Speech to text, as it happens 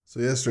So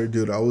yesterday,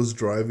 dude, I was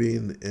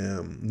driving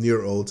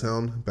near Old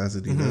Town,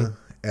 Pasadena,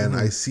 and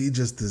I see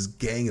just this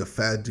gang of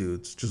fat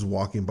dudes just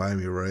walking by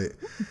me, right?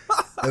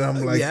 And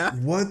I'm like, Yeah.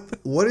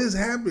 what is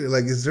happening?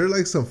 Like, is there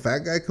like some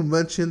fat guy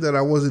convention that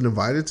I wasn't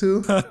invited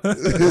to?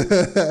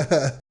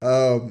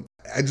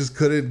 I just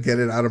couldn't get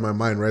it out of my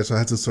mind, right? So I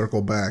had to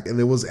circle back, and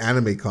it was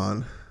Anime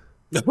Con.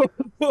 I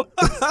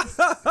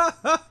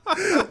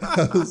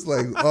was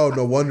like, oh,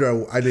 no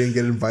wonder I didn't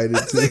get invited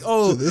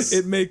to this.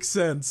 It makes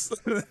sense.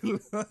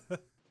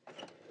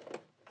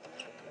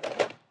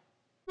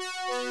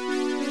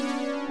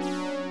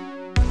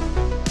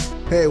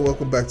 Hey,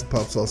 welcome back to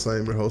Pop Salsa.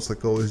 I'm your host,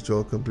 like always, Joe,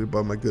 accompanied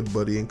by my good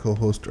buddy and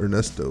co-host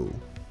Ernesto.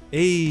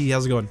 Hey,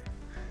 how's it going?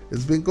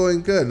 It's been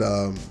going good.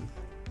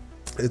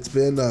 It's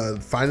been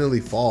finally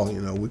fall.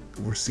 You know,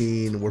 we're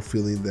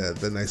feeling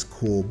the nice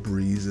cool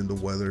breeze in the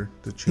weather.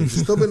 The change.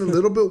 It's still been a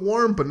little bit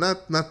warm, but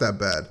not that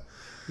bad.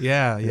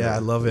 Yeah, I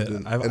love it.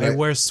 I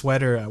wear a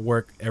sweater at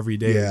work every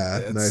day.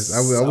 Yeah, nice. I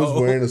was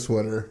wearing a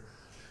sweater.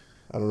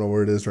 I don't know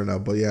where it is right now,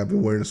 but yeah, I've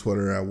been wearing a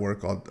sweater at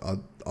work all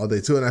day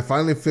too. And I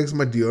finally fixed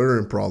my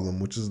deodorant problem,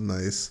 which is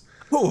nice.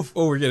 Oh,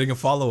 we're getting a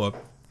follow-up.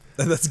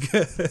 That's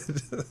good.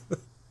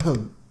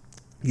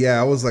 Yeah,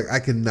 I was like,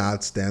 I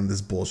cannot stand this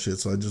bullshit,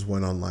 so I just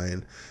went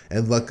online,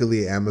 and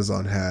luckily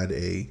Amazon had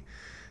a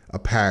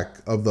pack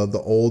of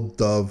the old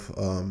Dove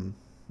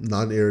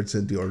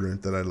non-irritant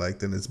deodorant that I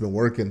liked, and it's been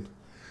working.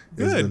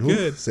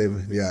 Good.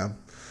 Saving, yeah.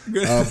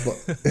 Good.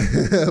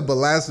 But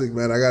last week,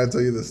 man, I gotta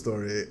tell you the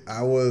story.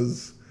 I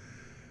was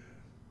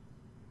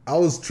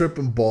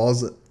tripping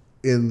balls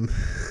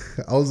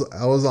I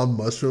was on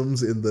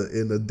mushrooms in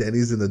the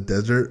Denny's in the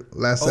desert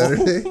last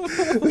Saturday.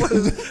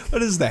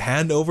 What is the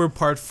handover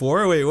part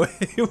 4? Wait, what?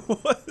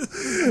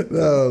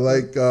 No,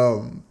 like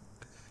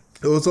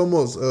it was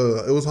almost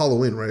it was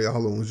Halloween, right?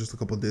 Halloween was just a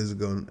couple of days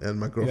ago, and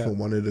my girlfriend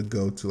wanted to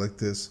go to like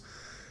this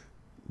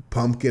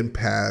pumpkin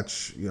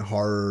patch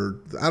horror,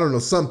 I don't know,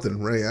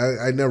 something, right?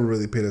 I never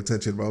really paid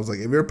attention, but I was like,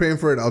 if you're paying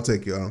for it, I'll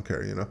take you, I don't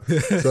care, you know.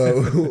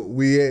 So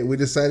we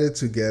decided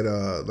to get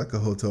like a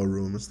hotel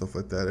room and stuff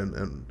like that,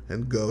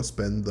 and go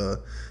spend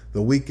the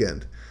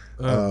weekend.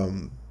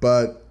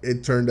 But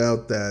it turned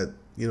out that,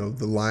 you know,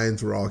 the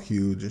lines were all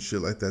huge and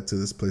shit like that to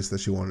this place that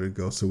she wanted to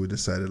go, so we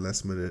decided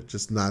last minute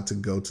just not to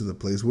go to the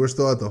place. We're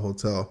still at the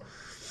hotel,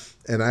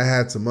 and I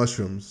had some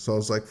mushrooms, so I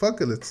was like,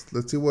 fuck it,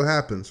 let's see what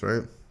happens,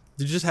 right?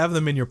 Did you just have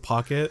them in your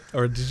pocket,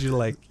 or did you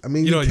like? I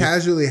mean, you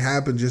casually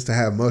happen just to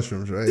have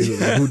mushrooms, right?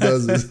 Like, who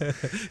does this?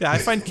 Yeah, I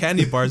find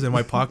candy bars in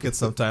my pocket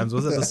sometimes.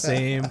 Was it the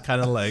same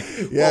kind of like?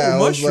 Yeah,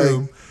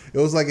 mushroom. It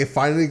was like it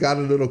finally got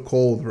a little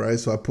cold, right?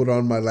 So I put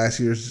on my last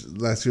year's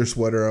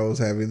sweater I was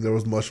having. There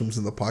was mushrooms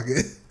in the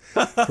pocket.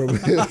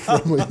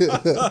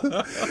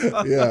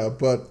 Yeah,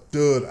 but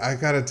dude, I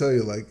gotta tell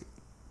you, like,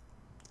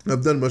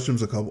 I've done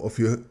mushrooms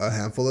a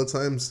handful of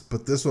times,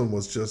 but this one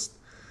was just.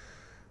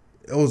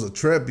 It was a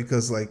trip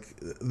because like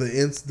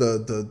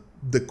the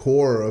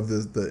core of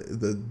this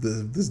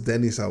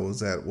Denny's I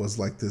was at was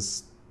like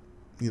this,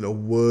 you know,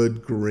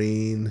 wood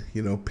grain,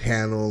 you know,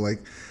 panel, like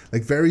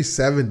very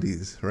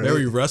 70s, right?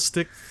 Very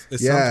rustic.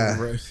 It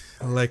sounds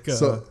like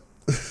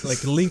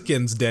like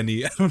Lincoln's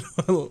Denny. I don't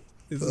know.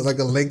 Like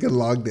a Lincoln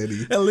Log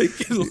Denny. A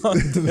Lincoln Log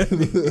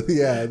Denny.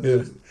 Yeah,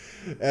 dude.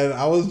 And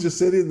I was just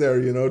sitting there,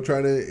 you know,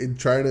 trying to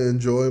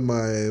enjoy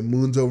my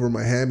moons over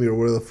my hammy or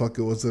whatever the fuck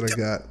it was that I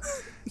got.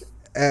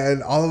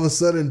 And all of a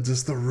sudden,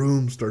 just the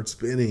room starts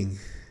spinning.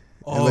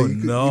 Oh,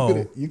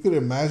 You could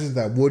imagine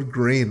that wood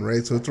grain,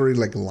 right? So it's already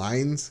like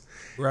lines.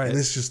 Right. And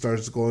this just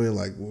starts going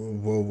like,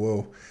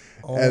 whoa.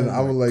 Oh, and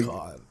I'm like,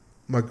 God.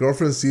 My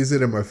girlfriend sees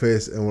it in my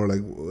face, and we're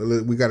like,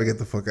 we got to get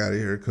the fuck out of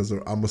here because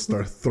I'm going to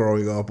start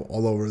throwing up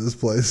all over this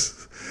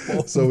place.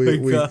 Oh, so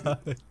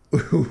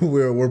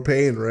we're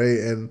paying, right?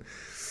 And,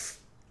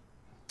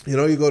 you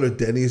know, you go to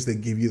Denny's, they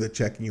give you the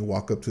check, and you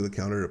walk up to the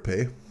counter to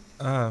pay.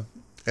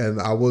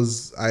 And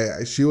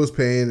she was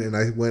paying, and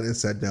I went and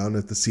sat down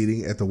at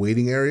the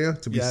waiting area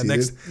to be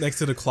seated. next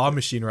to the claw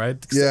machine,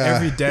 right? Yeah.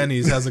 Every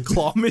Denny's has a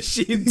claw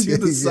machine to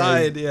the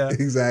side. Yeah,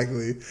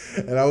 exactly.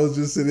 And I was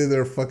just sitting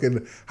there,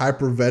 fucking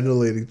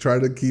hyperventilating,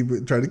 trying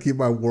to keep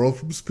my world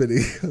from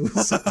spinning.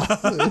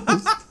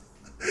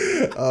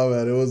 Oh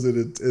man, it was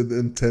an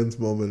intense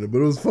moment, but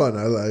it was fun.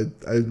 I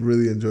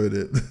really enjoyed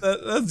it.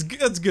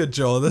 That's good,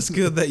 Joel. That's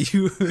good that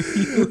you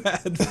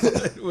had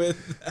fun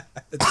with that.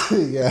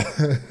 Yeah.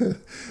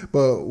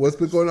 But what's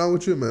been going on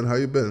with you, man? How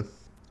you been?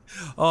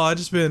 Oh, I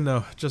just been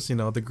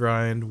the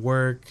grind,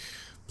 work,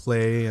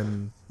 play,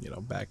 and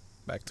back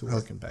to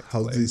work and back to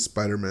play. How's the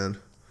Spider-Man?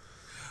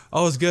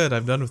 Oh, it's good.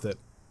 I'm done with it.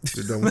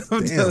 You're done with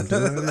damn, dude,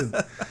 I didn't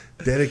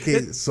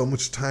dedicate so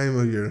much time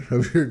of your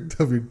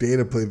day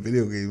to play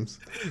video games.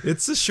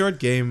 It's a short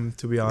game,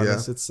 to be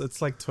honest. Yeah.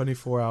 It's like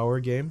 24-hour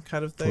game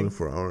kind of thing.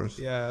 24 hours.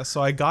 Yeah,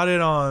 so I got it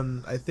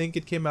on, I think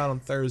it came out on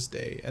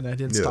Thursday, and I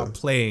didn't stop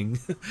playing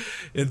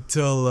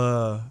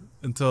until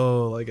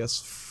I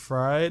guess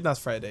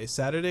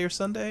Saturday or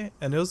Sunday,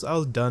 and I was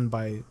done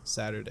by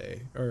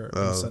Saturday or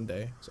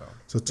Sunday. So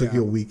it took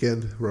you a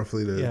weekend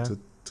roughly to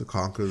to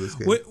conquer this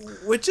game.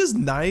 Which is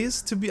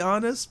nice, to be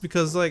honest,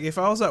 because like if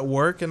I was at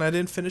work and I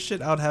didn't finish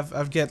it,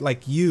 I'd get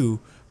like you,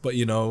 but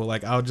you know,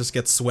 like I'll just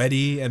get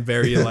sweaty and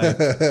very like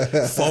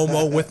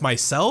FOMO with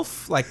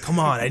myself. Like, come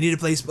on, I need to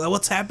play.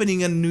 What's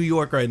happening in New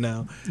York right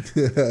now?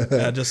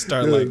 And I just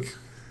start like,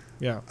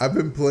 yeah. I've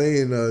been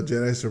playing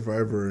Jedi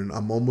Survivor and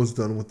I'm almost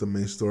done with the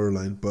main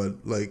storyline, but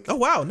like, oh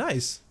wow,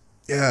 nice.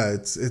 Yeah,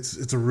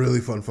 it's a really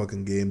fun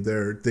fucking game.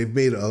 They've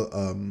made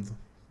a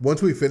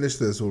once we finish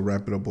this, we'll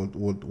wrap it up.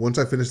 Once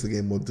I finish the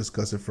game, we'll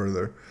discuss it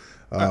further.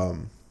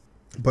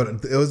 But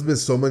it has been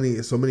so many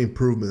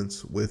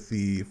improvements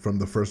from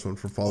the first one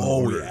for Fallen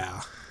Order.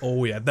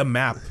 Oh yeah, the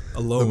map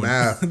alone.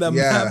 The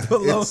map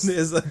alone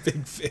is a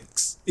big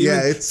fix. Even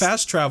it's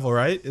fast travel,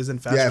 right? Isn't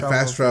fast travel? Yeah,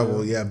 fast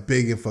travel. Yeah,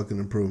 big fucking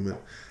improvement.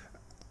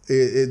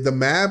 The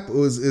map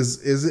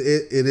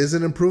is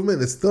an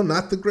improvement. It's still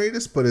not the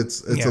greatest, but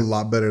it's a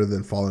lot better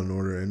than Fallen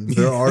Order. And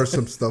there are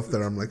some stuff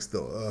that I'm like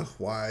still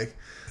why,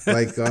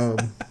 like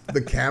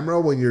the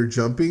camera when you're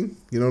jumping,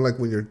 you know, like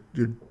when you're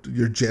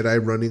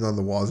Jedi running on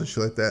the walls and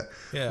shit like that,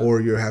 or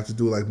you have to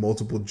do like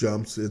multiple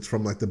jumps. It's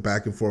from like the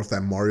back and forth,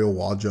 that Mario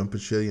wall jump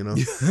and shit, you know.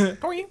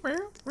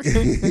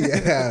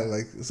 Yeah,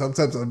 like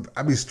sometimes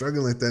I'd be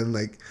struggling like that, and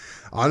like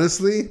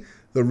honestly,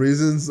 the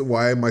reasons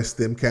why my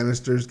stim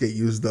canisters get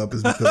used up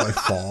is because I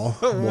fall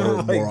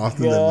more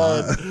often than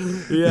not.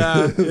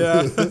 Yeah.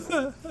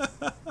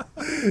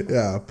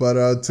 Yeah,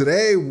 but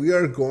today we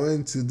are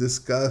going to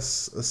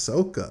discuss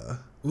Ahsoka.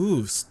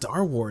 Ooh,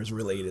 Star Wars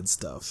related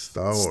stuff.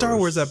 Star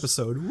Wars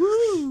episode.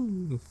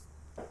 Woo!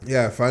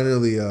 Yeah, I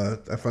finally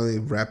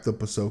wrapped up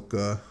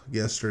Ahsoka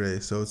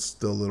yesterday, so it's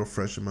still a little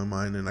fresh in my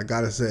mind. And I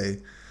gotta say,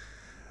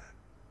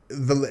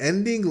 the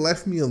ending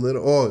left me a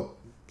little. Oh,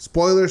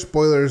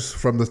 spoilers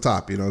from the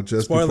top. You know,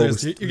 just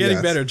spoilers. You're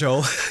getting better,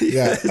 Joel.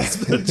 Yeah,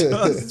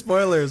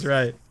 spoilers,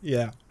 right?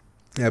 Yeah.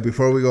 Yeah,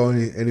 before we go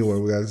anywhere,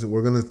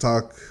 we're gonna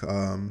talk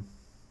and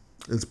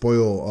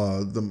spoil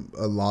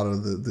a lot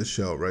of the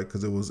show, right?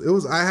 Because it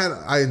was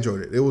I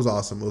enjoyed it. It was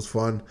awesome. It was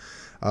fun.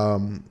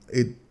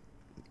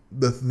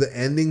 The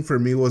ending for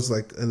me was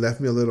like, it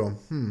left me a little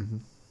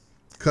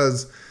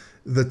because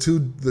the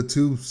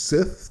two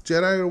Sith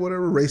Jedi or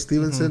whatever, Ray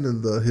Stevenson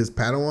and his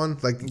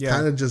Padawan, like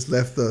kind of just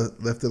left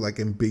it like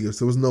ambiguous.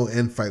 There was no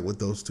end fight with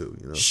those two,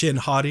 you know. Shin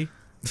Hati.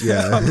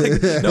 Yeah.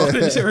 Like, no,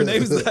 her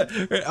name's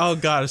that. Oh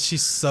god,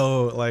 she's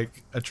so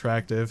like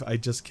attractive. I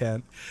just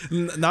can't.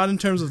 Not in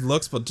terms of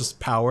looks, but just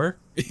power.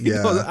 You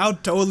know, I'll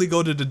totally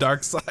go to the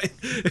dark side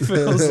if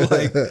it was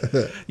like.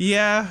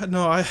 Yeah,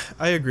 no,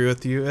 I agree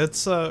with you.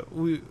 It's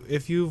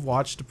if you've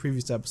watched the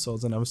previous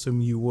episodes, and I'm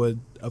assuming you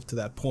would up to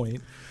that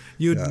point,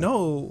 you'd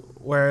know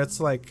where it's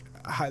like.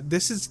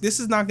 This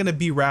is not going to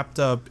be wrapped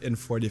up in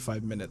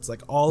 45 minutes.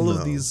 Like all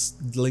of these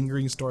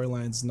lingering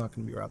storylines is not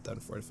going to be wrapped up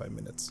in 45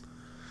 minutes.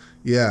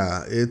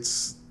 Yeah, it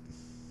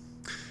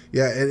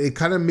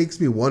kind of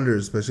makes me wonder,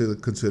 especially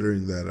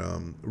considering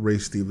that Ray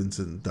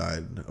Stevenson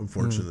died,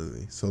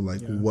 unfortunately. So, like,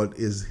 what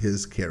is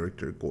his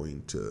character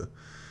going to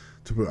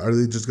are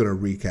they just going to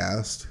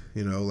recast?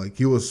 You know, like,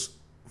 he was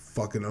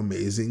fucking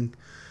amazing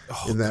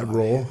in that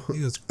role.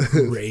 He was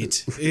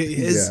great.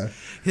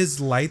 His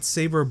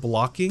lightsaber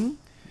blocking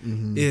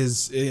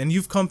is, and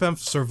you've come from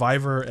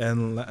Survivor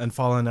and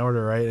Fallen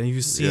Order, right? And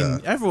you've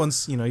seen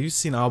everyone's, you know, you've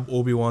seen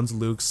Obi-Wan's,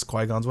 Luke's,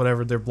 Qui-Gon's,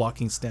 whatever their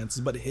blocking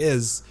stances, but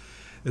his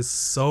is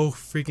so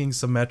freaking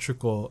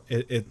symmetrical.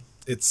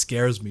 It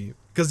scares me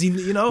because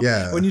you know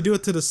when you do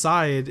it to the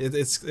side,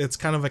 it's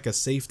kind of like a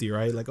safety,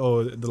 right? Like,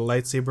 oh, the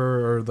lightsaber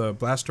or the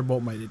blaster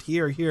bolt might hit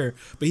here,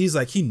 but he's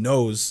like, he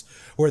knows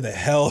where the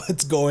hell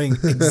it's going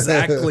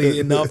exactly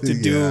enough to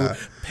do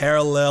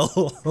parallel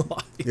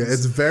lines. Yeah,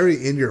 it's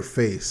very in your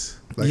face.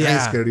 Like, I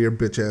ain't scared of your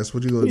bitch ass.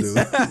 What you gonna do?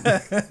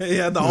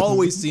 The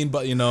hallway scene,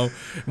 but you know,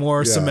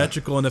 more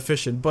symmetrical and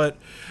efficient. But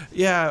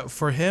yeah,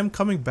 for him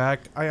coming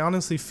back, I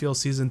honestly feel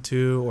season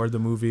 2 or the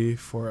movie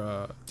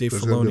for Dave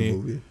Filoni.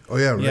 Movie. Oh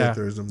yeah, right.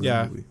 There's a movie.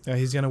 Yeah,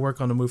 he's gonna work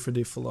on a movie for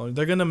Dave Filoni.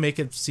 They're gonna make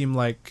it seem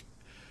like,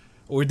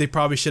 or they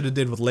probably should have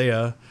did with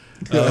Leia,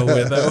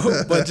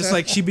 but just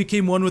like she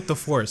became one with the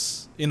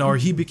Force, you know, or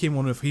he became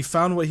one with. He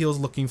found what he was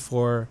looking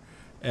for.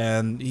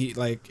 And he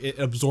like it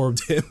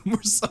absorbed him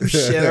or some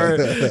shit, or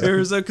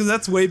because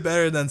that's way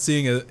better than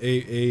seeing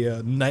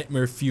a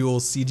nightmare fuel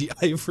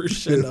CGI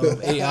version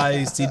of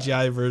AI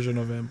CGI version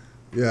of him.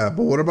 Yeah,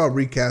 but what about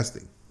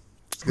recasting?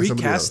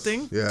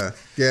 Recasting? Yeah,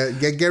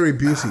 get Gary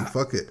Busey.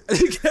 Fuck it.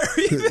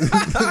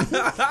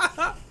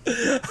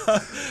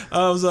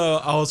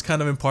 I was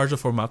kind of impartial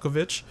for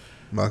Malkovich.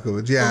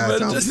 Yeah,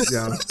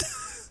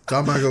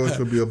 John Malkovich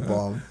would be a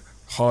bomb.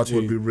 Hottie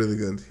would be really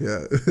good.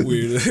 Yeah.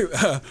 Weird.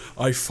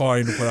 I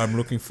find what I'm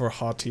looking for,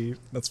 Hottie.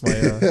 That's my.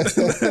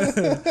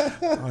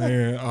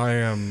 I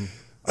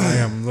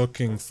am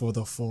looking for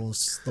the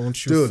Force.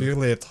 Don't you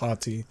feel it,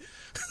 Hottie?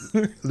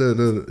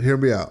 No. Hear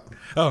me out.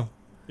 Oh,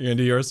 you gonna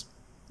do yours?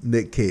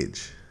 Nick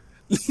Cage.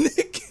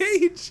 Nick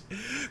Cage.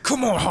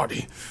 Come on,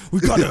 Hottie. We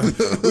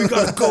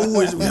gotta go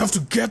with. We have to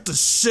get the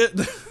shit.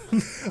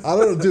 I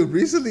don't know, dude.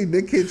 Recently,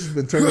 Nick Cage has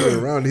been turning it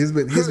around. He's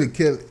been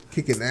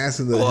kicking ass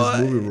in his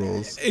movie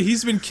roles.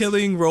 He's been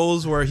killing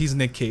roles where he's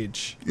Nick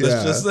Cage.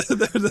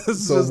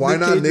 So why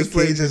not Nick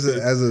Cage as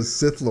a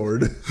Sith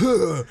Lord?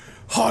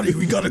 Hottie,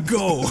 we gotta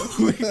go.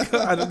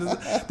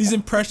 These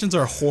impressions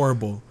are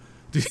horrible.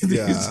 At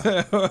least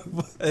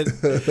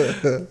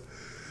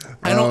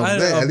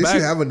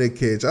you have a Nick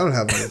Cage. I don't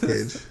have a Nick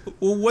Cage.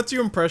 Well, what's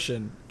your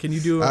impression? Can you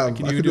do? I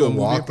can you do a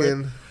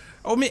walk-in?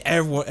 Oh, I mean,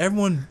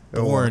 everyone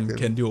born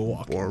can do a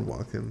walk-in. Born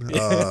walking.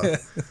 I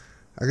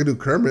could do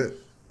Kermit.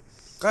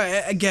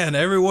 Again,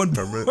 everyone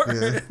Kermit.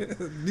 born.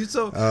 Yeah.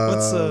 So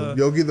what's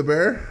Yogi the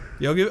Bear?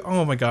 Yogi?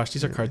 Oh my gosh,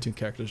 these are cartoon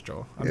characters,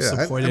 Joel. I'm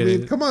disappointed. I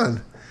mean, come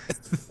on.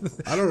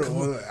 I don't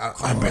know.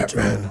 I'm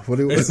Batman. What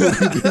do you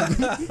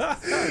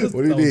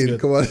need?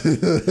 Come on.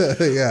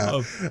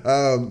 Yeah.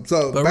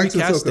 So but back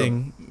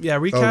recasting. To yeah,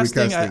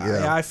 recasting.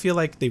 I feel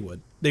like they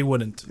would. They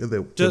wouldn't. They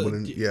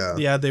wouldn't. Yeah.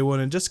 Yeah, they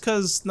wouldn't. Just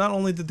because not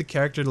only did the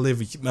character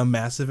leave a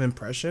massive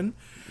impression,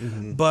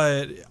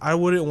 but I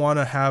wouldn't want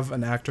to have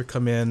an actor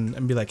come in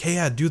and be like,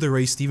 "Hey, do the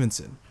Ray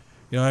Stevenson."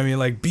 You know what I mean?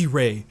 Like, be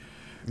Ray.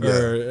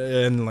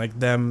 And like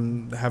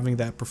them having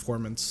that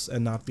performance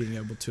and not being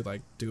able to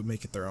like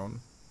make it their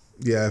own.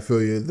 Yeah, I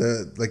feel you.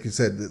 That, like you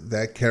said,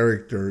 that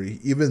character,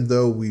 even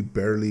though we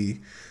barely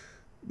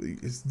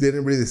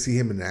didn't really see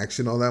him in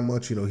action all that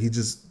much, he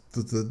just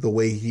the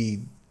way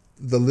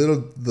the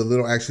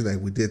little action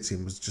that we did see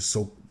him was just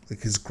so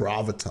like his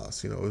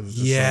gravitas. It was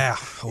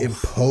just so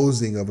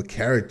imposing of a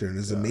character, and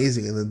it's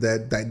amazing. And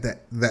then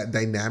that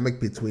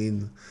dynamic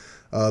between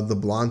the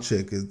blonde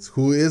chick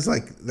who is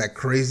like that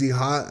crazy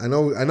hot. I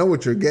know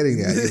what you're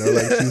getting at.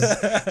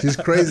 Like she's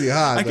crazy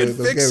hot. I can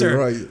fix her.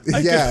 I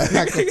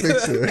can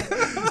fix her.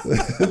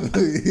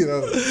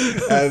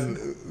 And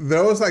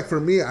there was like, for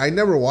me, I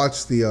never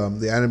watched the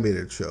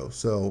animated show.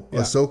 So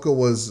Ahsoka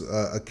was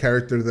a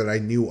character that I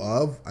knew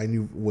of. I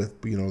knew with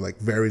like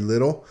very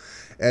little.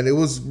 And it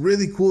was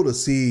really cool to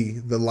see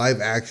the live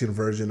action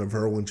version of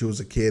her when she was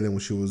a kid and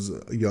when she was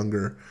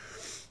younger.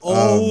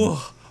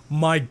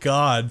 My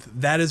God,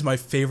 that is my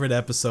favorite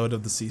episode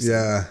of the season.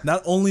 Yeah.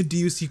 Not only do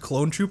you see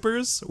clone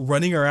troopers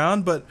running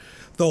around, but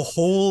the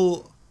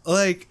whole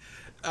like,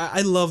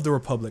 I love the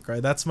Republic,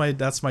 right? That's my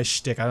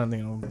shtick. I don't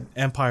think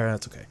Empire.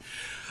 That's okay.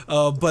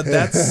 But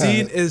that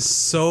scene is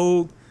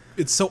so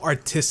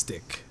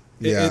artistic.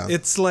 Yeah.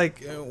 It's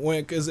like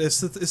because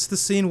it's the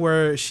scene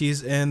where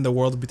she's in the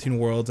world between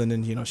worlds, and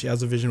then she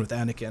has a vision with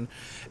Anakin,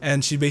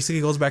 and she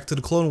basically goes back to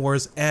the Clone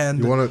Wars. And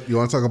you want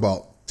to talk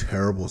about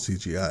terrible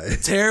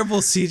CGI. Terrible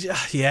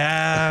CGI.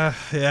 Yeah.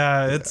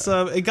 It's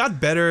it got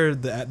better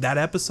that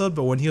episode,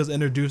 but when he was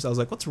introduced, I was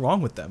like, "What's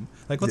wrong with them?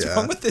 Like, what's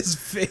wrong with his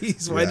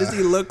face? Why does he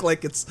look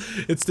like it's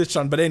stitched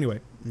on?" But anyway.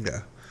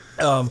 Yeah.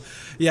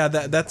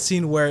 That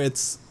scene where it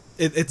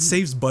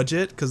saves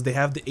budget because they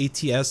have the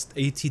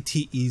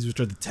ATTEs, which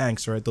are the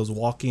tanks, right? Those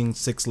walking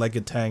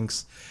 6-legged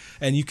tanks,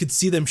 and you could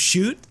see them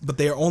shoot, but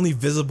they are only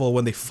visible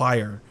when they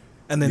fire.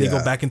 And then they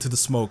go back into the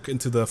smoke,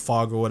 into the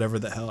fog or whatever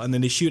the hell. And then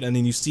they shoot, and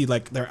then you see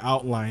like their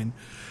outline.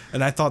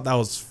 And I thought that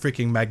was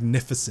freaking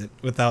magnificent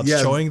without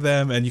showing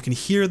them. And you can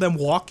hear them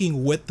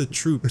walking with the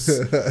troops.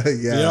 You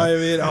know what I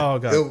mean? Oh,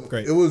 God.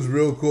 Great. It was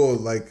real cool.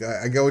 Like,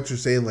 I get what you're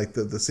saying, like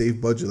the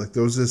save budget. Like,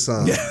 there was this...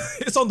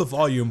 it's on the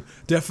volume.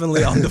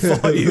 Definitely on the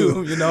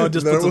volume.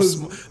 Just put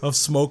some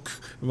smoke,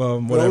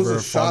 whatever. That was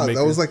a shot.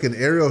 That was like an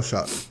aerial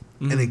shot.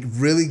 Mm-hmm. And it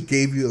really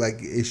gave you, like,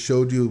 it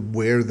showed you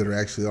where they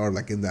actually are,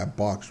 like, in that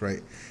box,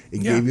 right?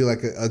 It gave you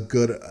like a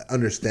good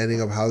understanding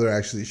of how they're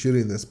actually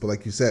shooting this. But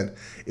like you said,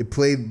 it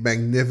played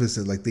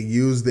magnificent. Like they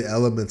used the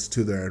elements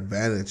to their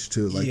advantage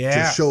to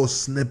just show a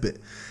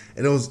snippet.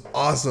 And it was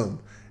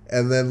awesome.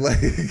 And then like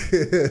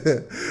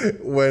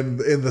when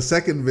in the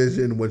second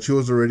vision, when she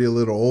was already a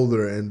little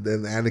older, and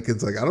then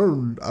Anakin's like, I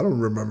don't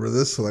remember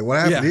this. So like, what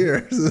happened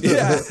here?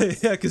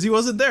 Because he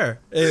wasn't there.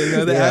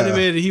 The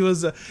animated, he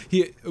was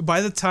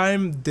by the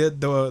time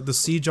the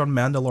siege on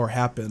Mandalore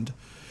happened,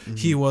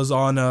 he was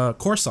on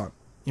Coruscant.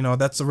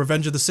 That's the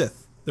Revenge of the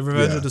Sith. The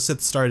Revenge of the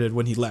Sith started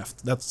when he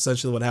left. That's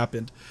essentially what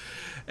happened.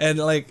 And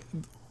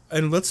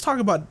let's talk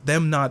about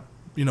them not,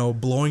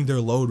 blowing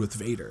their load with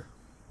Vader.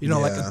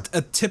 Like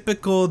a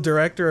typical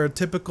director or a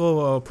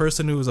typical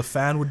person who was a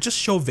fan would just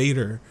show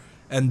Vader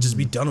and just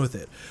be done with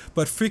it.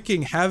 But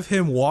freaking have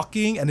him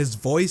walking and his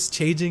voice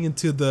changing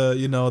into the,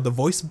 the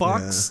voice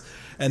box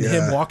and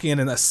him walking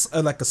in a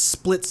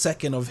split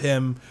second of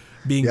him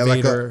being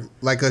Vader,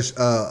 like a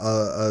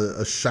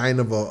shine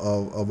of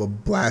a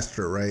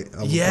blaster, right?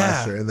 Of a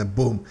blaster, and then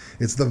boom,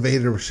 it's the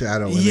Vader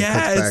shadow. And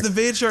it's the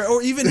Vader shadow,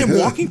 or even him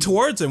walking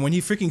towards him when he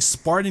freaking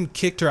Spartan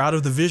kicked her out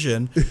of the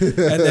vision,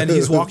 and then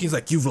he's walking. He's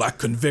like, "You've lacked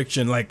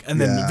conviction,"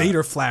 and then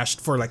Vader flashed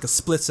for like a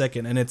split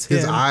second, and it's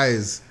his him.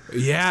 eyes.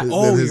 Yeah.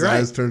 His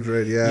eyes turned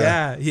red.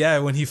 Yeah. Yeah.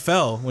 When he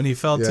fell to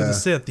the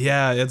Sith.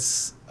 Yeah.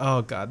 It's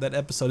God. That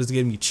episode is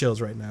giving me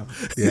chills right now.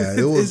 Yeah.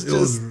 It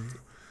was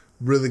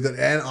really good,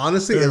 and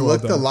honestly, it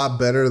looked a lot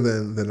better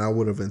than I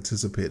would have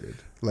anticipated.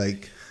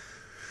 Like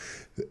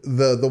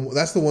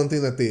that's the one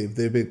thing that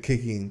they've been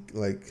kicking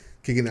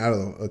out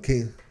of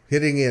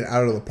hitting it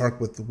out of the park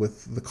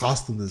with the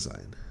costume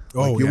design.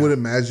 Oh, you would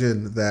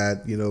imagine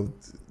that, you know,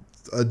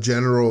 a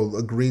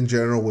green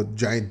general with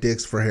giant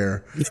dicks for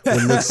hair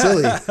would look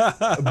silly,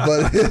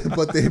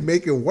 but they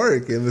make it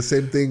work. And the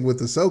same thing with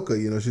Ahsoka.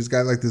 You know, she's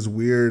got like this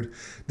weird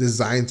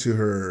design to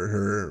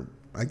her.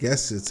 I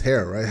guess it's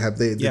hair, right?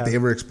 Did they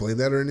ever explain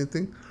that or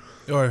anything?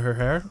 Or her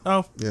hair?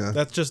 Oh, yeah.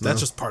 That's just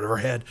part of her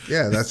head.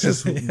 Yeah, that's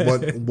just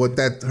what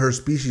that her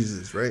species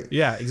is, right?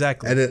 Yeah,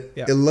 exactly. And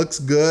it looks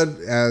good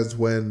as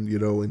when, you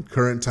know, in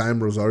current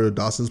time Rosario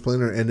Dawson's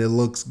playing her, and it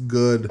looks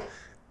good.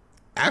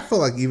 I feel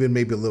like even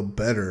maybe a little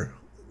better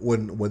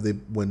when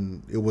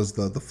it was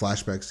the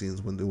flashback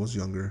scenes when it was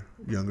younger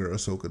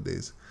Ahsoka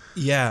days.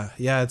 Yeah,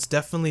 it's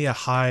definitely a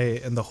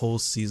high in the whole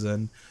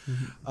season.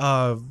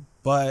 Mm-hmm.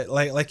 But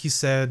like you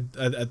said,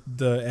 at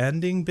the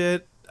ending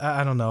bit,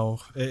 I don't know.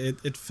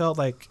 It felt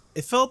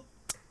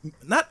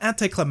not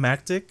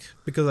anticlimactic,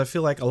 because I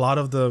feel like a lot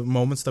of the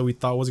moments that we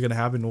thought was gonna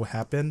happen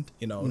happened.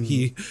 You know,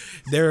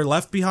 they're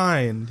left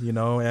behind. You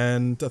know,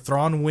 and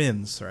Thrawn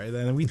wins, right?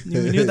 And we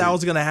knew that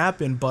was gonna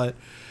happen, but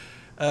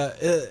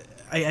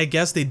I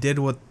guess they did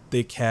what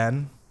they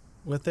can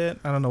with it.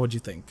 I don't know what you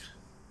think.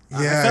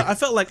 Yeah, I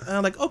felt like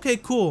okay,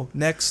 cool,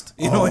 next.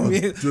 You know what I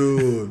mean,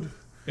 dude.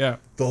 Yeah.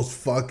 Those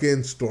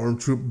fucking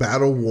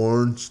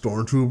battle-worn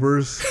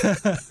stormtroopers.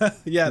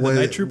 Yeah, the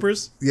night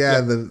troopers.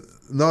 Yeah,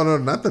 no,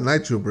 not the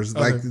night troopers.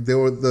 Okay. Like they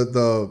were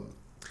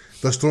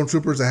the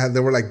stormtroopers they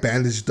were like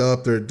bandaged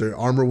up. Their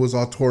armor was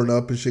all torn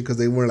up and shit because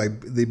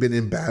they've been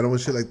in battle and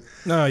shit. Like,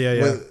 oh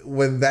yeah.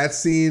 When that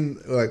scene,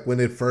 like when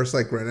it first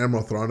like Grand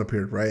Admiral Thrawn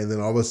appeared, right, and then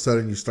all of a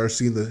sudden you start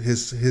seeing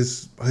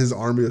his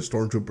army of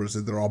stormtroopers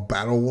and they're all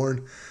battle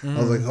worn. I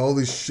was like,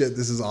 holy shit,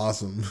 this is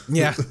awesome.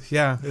 Yeah,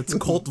 it's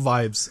cult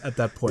vibes at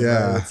that point.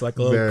 Yeah, right? It's like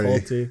a little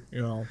culty,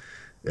 you know.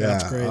 Yeah,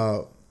 that's great.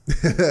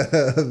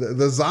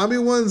 The zombie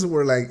ones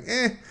were like,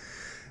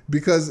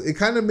 because it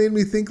kind of made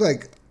me think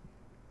like,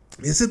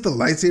 isn't the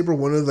lightsaber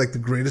one of like the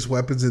greatest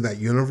weapons in that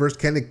universe?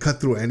 Can it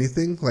cut through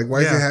anything? Like, why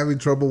is it having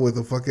trouble with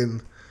a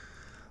fucking?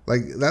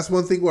 Like, that's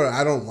one thing where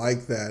I don't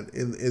like that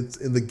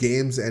in the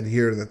games and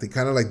here, that they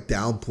kind of like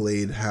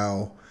downplayed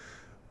how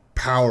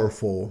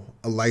powerful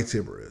a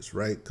lightsaber is,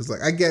 right? Because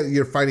like I get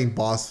you're fighting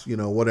boss, you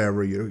know,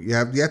 whatever, you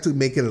have to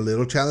make it a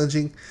little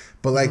challenging,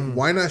 but like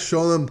why not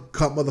show them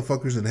cut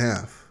motherfuckers in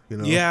half? You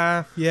know?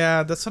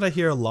 Yeah, that's what I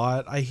hear a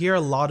lot. I hear a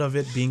lot of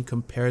it being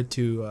compared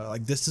to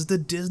like, this is the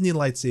Disney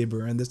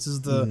lightsaber and this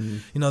is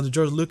the you know, the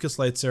George Lucas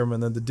lightsaber,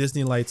 and then the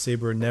Disney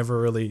lightsaber never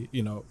really,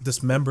 you know,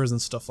 dismembers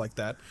and stuff like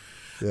that.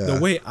 Yeah.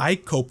 The way I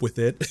cope with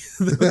it,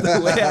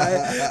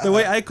 the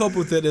way I cope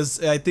with it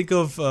is I think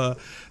of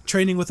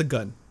training with a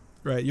gun,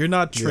 right? You're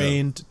not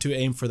trained to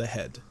aim for the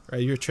head,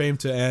 right? You're trained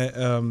to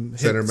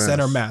hit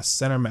center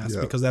mass,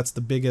 because that's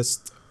the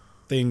biggest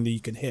thing that you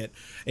can hit.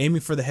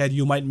 Aiming for the head,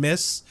 you might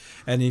miss,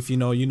 and if you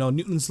know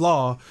Newton's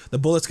law, the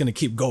bullet's gonna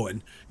keep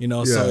going. You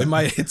know, so it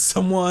might hit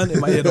someone, it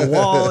might hit a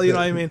wall. You know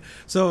what I mean?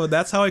 So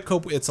that's how I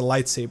cope. It's a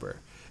lightsaber.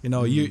 You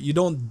know, you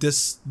don't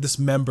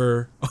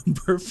dismember on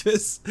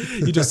purpose.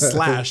 You just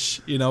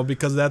slash. You know,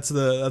 because that's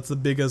the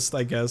biggest,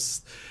 I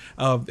guess.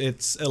 It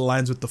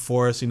aligns with the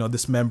Force. You know,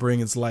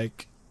 dismembering is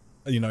like,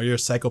 you know, you're a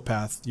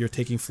psychopath. You're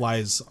taking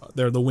flies.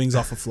 They're the wings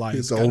off of flies.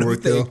 It's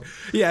overkill.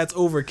 Yeah, it's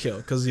overkill,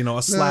 because you know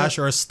a slash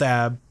or a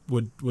stab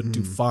would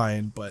do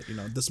fine, but you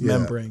know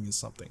dismembering is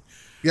something.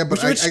 Yeah,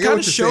 but which kind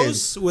of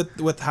shows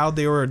with how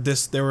they were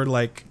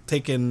like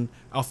taken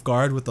off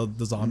guard with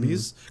the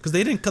zombies, because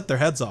they didn't cut their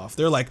heads off.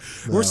 They're like,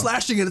 we're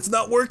slashing it. It's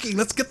not working.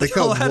 Let's get the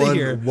hell out of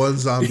here. One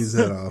zombie's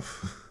head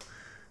off.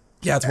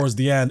 Yeah, towards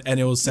the end, and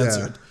it was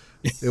censored. Yeah.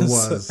 It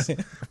was.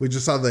 We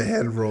just saw the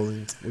head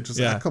rolling, which is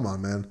like, come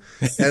on, man.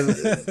 And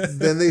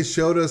then they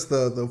showed us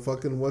the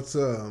fucking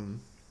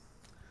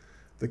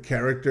the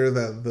character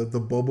that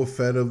the Boba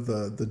Fett of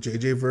the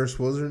JJ verse.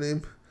 What was her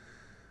name?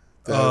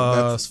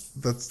 That's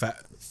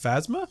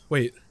Phasma.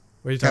 Wait,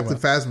 what are you talking about?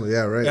 Captain Phasma.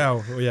 Yeah, right.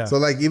 Oh, yeah. So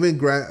like even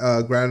Grand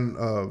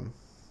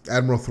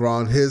Admiral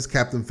Thrawn, his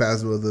Captain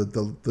Phasma,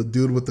 the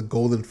dude with the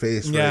golden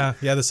face. Right?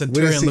 Yeah, the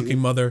Centurion looking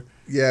mother.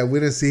 Yeah, we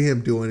didn't see him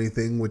do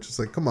anything, which is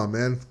like, come on,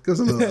 man, give us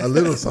a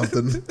little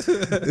something.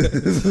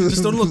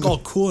 Just don't look all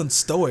cool and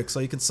stoic, so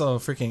you can sell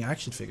freaking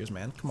action figures,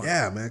 man. Come on.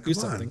 Yeah, man, come on.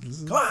 Something.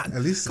 Come on.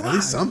 At least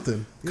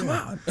something. Come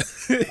on.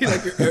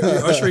 Like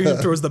you're ushering him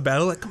towards the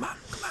battle. Like, come on.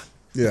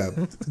 Yeah.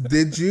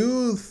 Did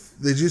you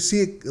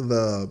see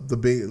the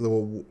big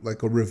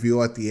like a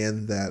reveal at the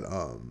end that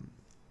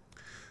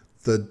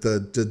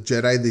the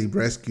Jedi they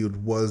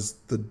rescued was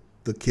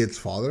the kid's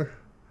father?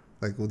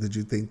 Like, well, did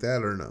you think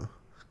that or no?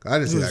 I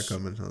didn't see that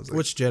coming. I was like,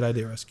 which Jedi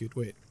they rescued?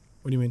 Wait,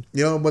 what do you mean?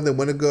 You know, when they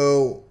went to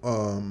go,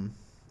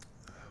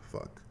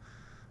 fuck.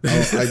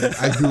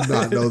 I do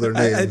not know their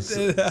names.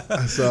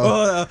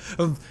 So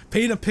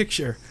paint a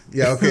picture.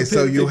 Yeah. Okay.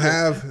 So you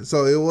have.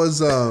 So it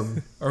was.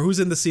 Or who's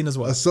in the scene as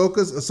well?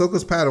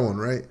 Ahsoka's Padawan,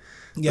 right?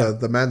 Yeah.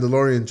 The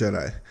Mandalorian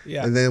Jedi.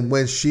 Yeah. And then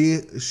when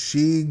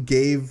she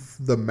gave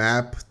the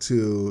map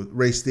to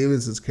Ray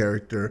Stevenson's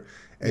character,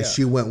 and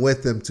she went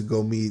with them to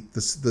go meet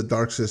the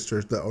Dark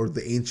Sisters,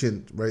 the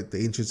ancient, right,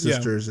 the ancient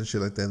sisters and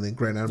shit like that, and then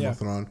Grand Admiral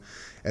Thrawn,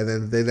 and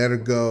then they let her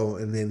go,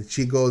 and then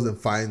she goes and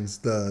finds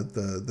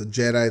the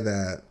Jedi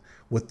that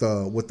with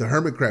the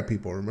hermit crab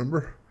people.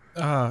 Remember?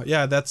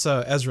 That's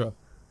Ezra.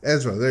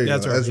 Ezra, there you go.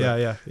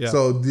 Ezra. Yeah.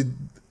 So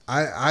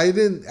I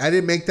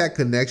didn't make that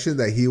connection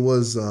that he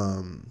was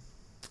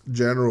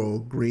General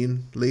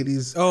Green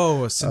Ladies.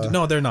 Oh,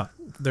 no, they're not.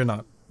 They're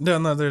not.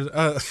 No, they're.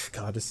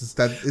 God, this is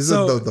that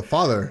isn't the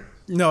father.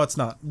 No, it's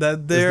not.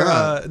 That they're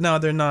no,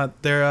 they're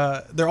not.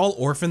 They're all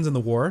orphans in the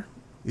war.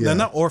 Yeah. They're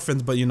not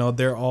orphans, but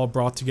they're all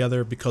brought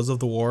together because of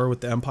the war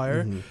with the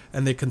Empire,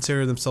 and they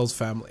consider themselves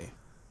family.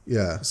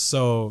 Yeah.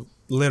 So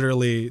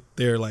literally,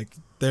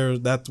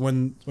 that's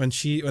when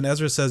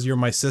Ezra says you're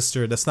my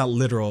sister. That's not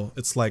literal.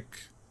 It's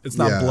like it's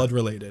not blood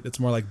related. It's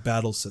more like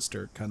battle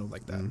sister, kind of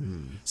like that.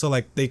 So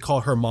like they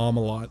call her mom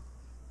a lot.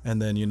 And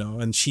then,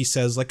 and she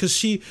says, like,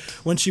 because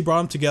when she brought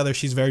them together,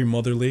 she's very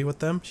motherly with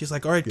them. She's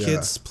like, all right,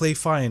 kids, play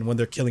fine when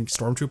they're killing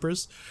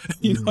stormtroopers,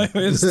 what I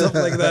mean? Stuff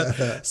like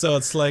that. So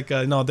it's like,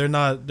 no, they're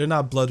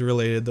not blood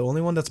related. The only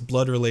one that's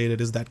blood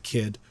related is that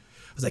kid.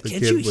 I was like,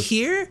 can't you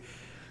hear?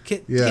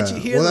 Can't you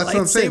hear the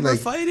lightsaber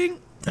fighting?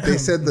 They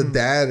said the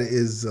dad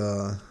is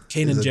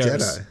Kanan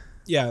Jarrus. Jedi.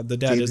 Yeah, the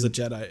dad is a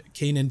Jedi.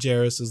 Kanan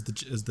Jarrus is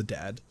the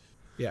dad.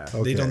 Yeah,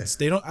 okay.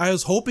 They don't. I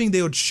was hoping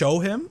they would show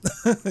him.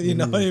 You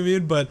know what I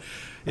mean? But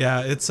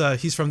yeah, it's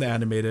he's from the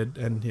animated,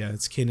 and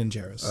it's Kanan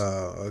Jarrus.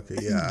 Oh, okay.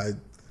 Yeah,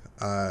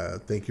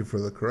 thank you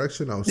for the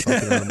correction. I was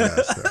talking out of my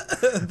ass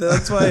there.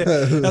 That's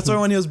why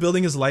when he was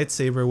building his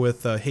lightsaber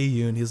with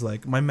Heyoon, he's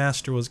like, my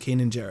master was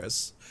Kanan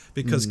Jarrus,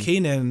 because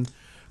Kanan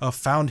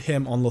found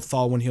him on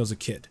Lothal when he was a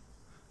kid.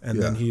 And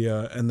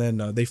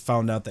then they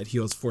found out that he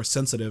was force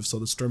sensitive, so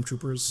the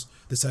stormtroopers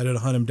decided to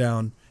hunt him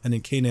down. And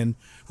then Kanan,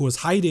 who was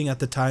hiding at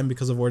the time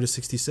because of Order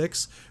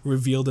 66,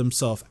 revealed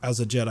himself as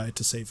a Jedi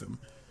to save him.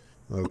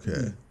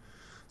 Okay,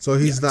 so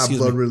he's not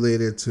blood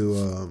related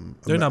to.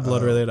 They're not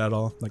blood related at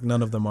all. Like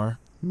none of them are.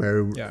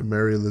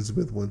 Mary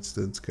Elizabeth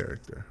Winstead's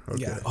character.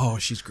 Okay. Yeah. Oh,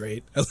 she's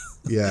great.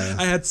 Yeah.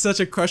 I had such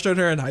a crush on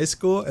her in high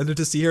school, and then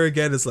to see her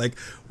again, it's like,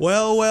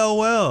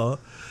 well.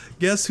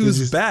 Guess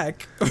who's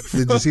back?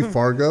 Did you see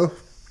Fargo?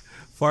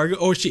 Fargo.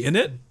 Oh, is she in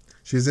it?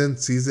 She's in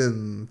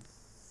season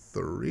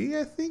 3,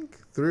 I think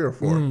 3 or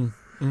 4.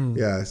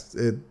 Yeah,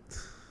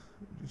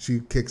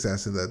 she kicks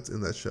ass in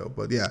that show.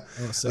 But yeah,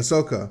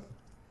 Ahsoka.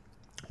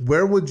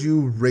 Where would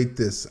you rate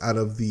this out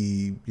of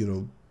the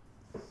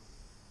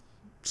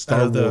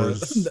Star Wars?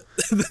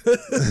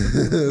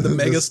 The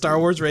mega Star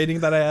Wars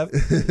rating that I have.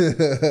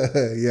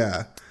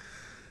 Yeah.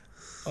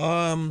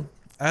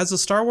 As a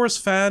Star Wars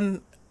fan.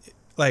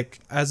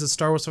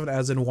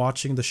 As in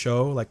watching the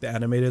show, like the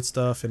animated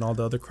stuff and all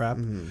the other crap,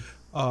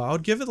 I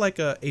would give it like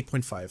a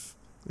 8.5.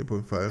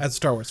 8.5. As a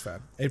Star Wars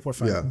fan,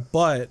 8.5. Yeah.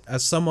 But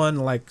as someone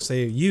like,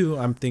 say, you,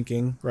 I'm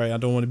thinking, right, I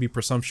don't want to be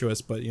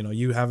presumptuous, but,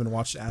 you haven't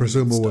watched animated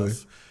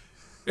stuff.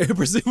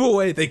 Presume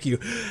away, thank you.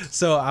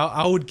 So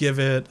I would give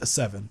it a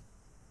 7.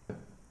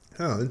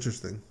 Oh,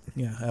 interesting.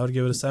 Yeah, I would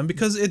give it a 7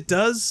 because it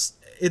does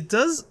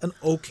an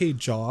okay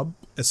job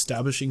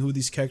establishing who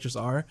these characters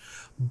are,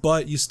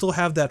 but you still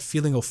have that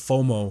feeling of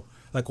FOMO.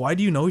 Like, why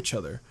do you know each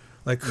other?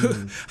 Like,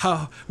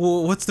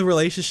 what's the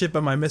relationship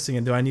am I missing?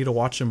 And do I need to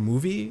watch a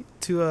movie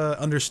to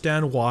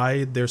understand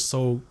why they're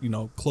so,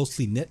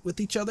 closely knit with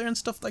each other and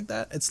stuff like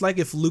that? It's like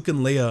if Luke and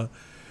Leia,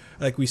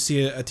 like we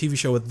see a TV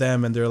show with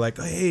them and they're like,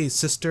 hey,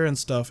 sister and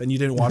stuff, and you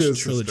didn't watch the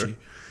trilogy. Sister.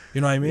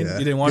 You know what I mean? Yeah.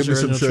 You didn't watch the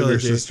original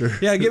trilogy. Sister.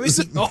 Yeah, give me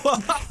some.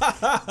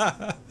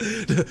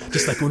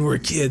 Just like when we were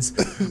kids.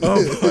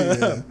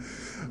 Oh,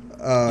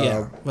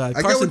 yeah.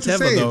 Carson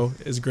Teva though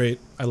is great.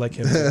 I like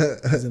him.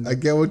 I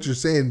get what you're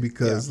saying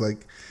because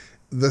like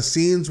the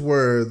scenes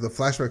where the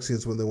flashback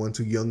scenes when they went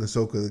to young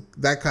Ahsoka,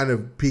 that kind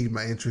of piqued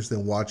my interest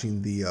in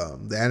watching the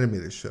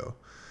animated show.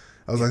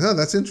 I was like, oh,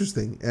 that's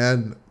interesting.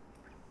 And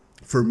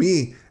for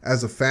me,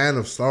 as a fan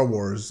of Star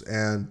Wars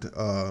and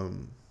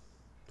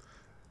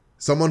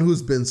someone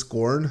who's been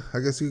scorned, I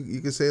guess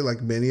you could say,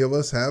 like many of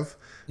us have,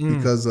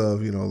 because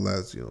of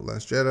Last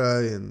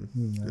Jedi and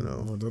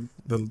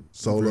the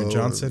Solo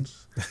Johnson,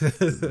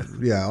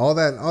 yeah, all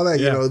that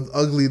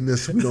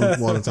ugliness we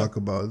don't want to talk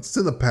about. It's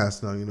in the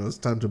past now. It's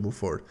time to move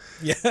forward.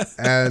 Yeah,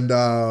 and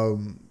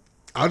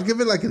I'd give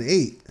it like an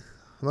 8.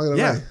 I'm not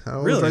gonna lie. I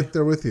was right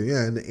there with you.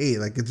 Yeah, an 8.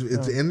 Like it's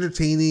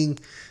entertaining.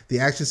 The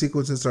action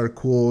sequences are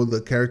cool.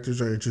 The characters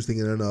are interesting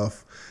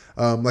enough.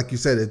 Like you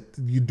said,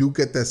 you do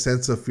get that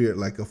sense of fear,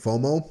 like a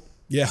FOMO.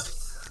 Yeah.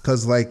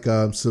 Because like,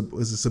 is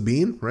it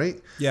Sabine, right?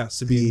 Yeah,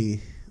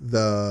 Sabine.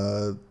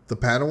 The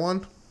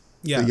Padawan.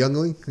 Yeah. The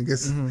youngling, I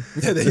guess. Mm-hmm.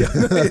 Yeah,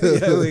 the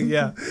youngling.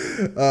 Yeah.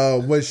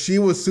 When she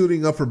was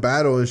suiting up for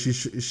battle and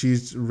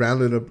she's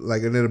rounded up,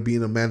 like ended up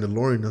being a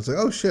Mandalorian. I was like,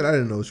 oh shit, I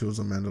didn't know she was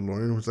a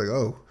Mandalorian. I was like,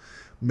 oh,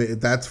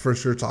 that's for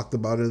sure talked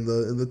about in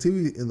the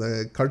TV in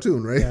the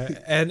cartoon, right? Yeah,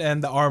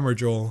 and the armor,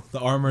 Joel. The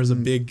armor is a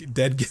big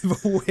dead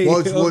giveaway.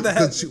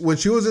 When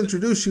she was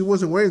introduced, she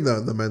wasn't wearing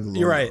the Mandalorian.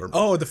 You're right. armor.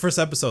 Oh, the first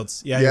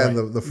episodes. Yeah, yeah,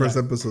 right. the first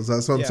episodes.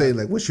 That's what I'm saying.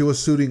 Like when she was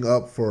suiting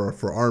up for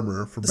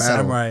armor for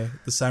battle,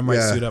 the samurai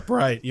suit up.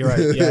 Right. You're right.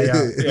 Yeah.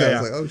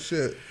 I was like, oh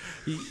shit.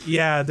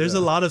 Yeah, there's a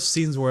lot of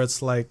scenes where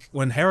it's like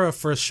when Hera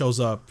first shows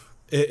up.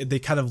 They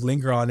kind of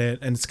linger on it,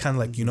 and it's kind of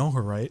like, you know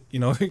her, right? You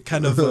know,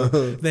 kind of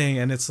a thing.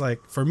 And it's like,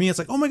 for me, it's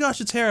like, oh my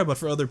gosh, it's Hera. But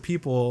for other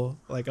people,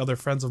 like other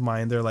friends of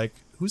mine, they're like,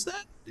 who's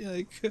that?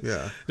 Like,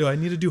 do I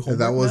need to do homework?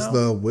 And that was now?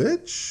 the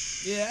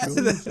witch. Yeah.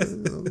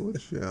 The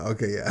witch? Yeah.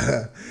 Okay.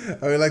 Yeah.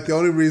 I mean, like the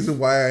only reason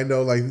why I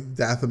know like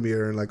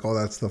Dathomir and like all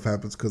that stuff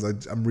happens because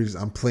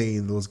I'm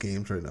playing those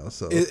games right now.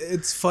 So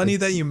it's funny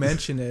that you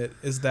mention it.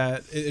 Is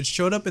that it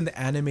showed up in the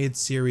animated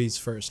series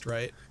first,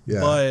 right? Yeah.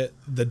 But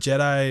the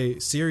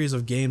Jedi series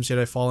of games,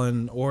 Jedi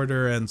Fallen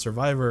Order and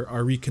Survivor,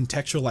 are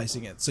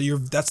recontextualizing it. So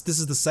this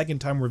is the second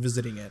time we're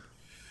visiting it.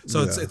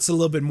 So it's a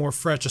little bit more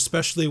fresh,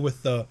 especially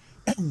with the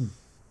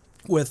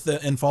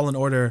in Fallen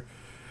Order,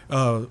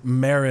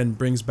 Marin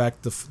brings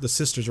back the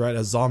sisters, right,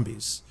 as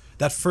zombies.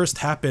 That first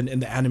happened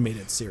in the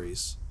animated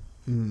series.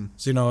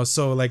 So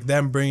so like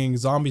them bringing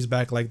zombies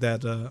back, like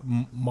that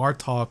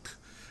Martok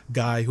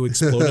guy who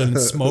exploded in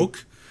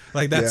smoke.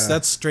 Like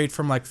that's straight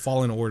from like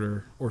Fallen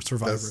Order or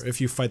Survivor.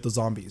 If you fight the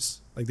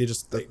zombies, like they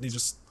just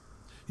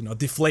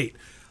deflate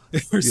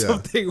or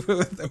something.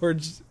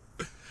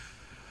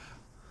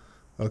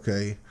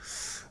 Okay.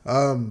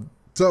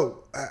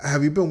 So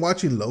have you been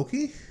watching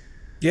Loki?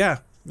 Yeah,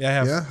 I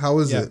have. Yeah, how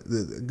is it?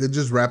 It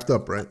just wrapped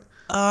up, right?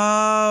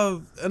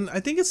 And I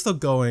think it's still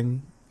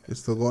going.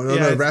 It's still going. No,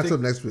 it wraps up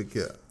next week.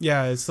 Yeah.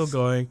 Yeah, it's still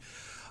going.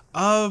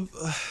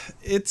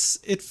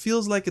 It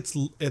feels like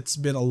it's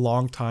been a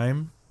long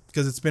time.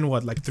 Because it's been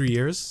what, like 3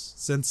 years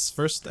since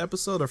first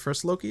episode or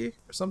first Loki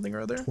or something or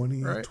other.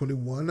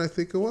 2021, I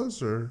think it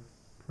was, or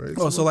right.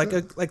 Oh, so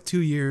like 2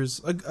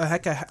 years,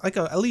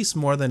 at least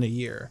more than a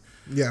year.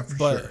 Yeah,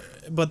 sure.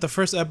 But the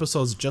first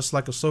episode's just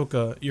like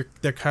Ahsoka.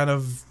 They're kind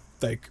of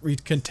like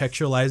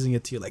recontextualizing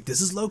it to you, like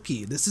this is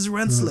Loki, this is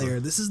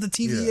Renslayer, this is the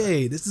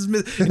TVA, this is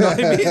you know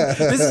what I mean?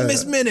 This is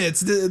Miss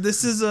Minutes,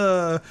 this is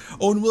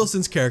Owen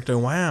Wilson's character.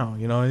 Wow,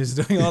 he's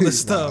doing all this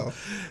stuff. Wow.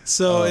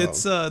 So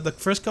it's the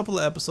first couple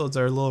of episodes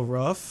are a little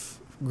rough,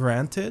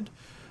 granted,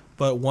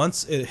 but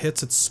once it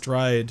hits its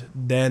stride,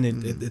 then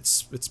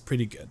it's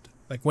pretty good.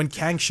 Like when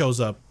Kang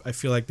shows up, I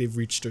feel like they've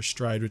reached their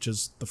stride, which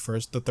is the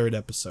third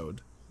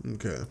episode.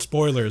 Okay.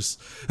 Spoilers.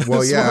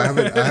 Well, yeah,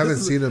 I haven't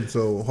seen them,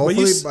 so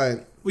hopefully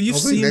you've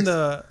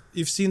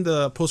seen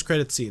the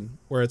post-credit scene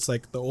where it's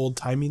like the old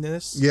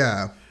timiness.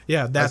 Yeah,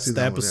 that's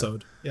the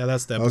episode. Yeah,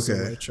 that's the episode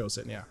where it shows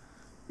it. Yeah.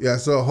 Yeah,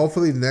 so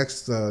hopefully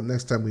next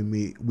time we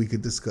meet, we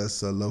could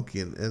discuss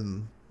Loki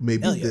and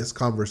maybe this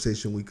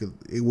conversation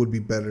it would be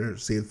better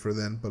saved for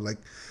then. But like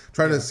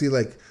trying to see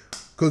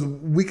because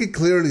we could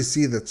clearly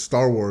see that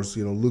Star Wars,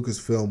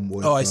 Lucasfilm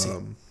with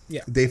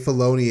Dave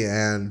Filoni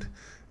and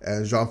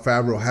Jon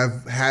Favreau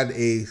have had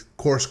a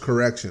course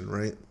correction,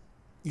 right?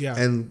 Yeah.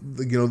 And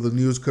the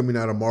news coming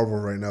out of Marvel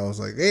right now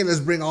is like, hey, let's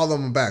bring all of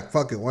them back.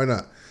 Fuck it, why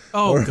not?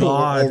 Oh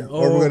God.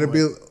 Or we're gonna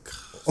be,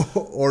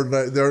 or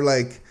they're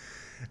like,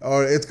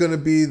 or it's gonna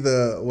be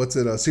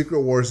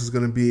Secret Wars is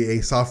gonna be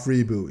a soft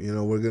reboot.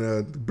 We're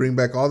gonna bring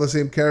back all the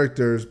same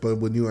characters but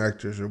with new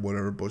actors or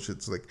whatever bullshit.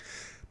 It's like,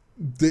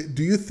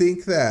 do you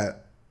think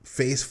that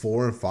Phase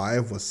 4 and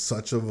 5 was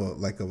such of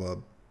a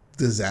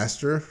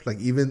disaster? Like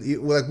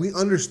we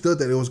understood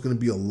that it was gonna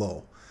be a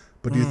low.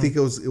 But do you think it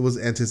was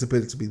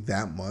anticipated to be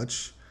that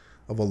much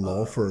of a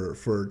lull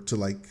to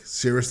like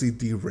seriously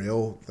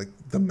derail like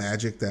the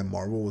magic that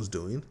Marvel was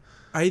doing?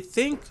 I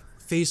think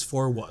Phase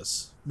 4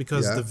 was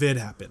because the vid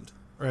happened,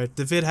 right?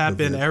 The vid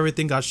happened,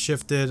 everything got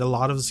shifted, a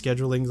lot of the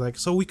scheduling,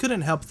 so we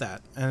couldn't help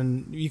that,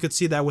 and you could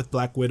see that with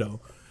Black Widow.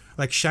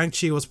 Like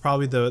Shang-Chi was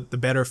probably the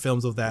better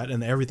films of that,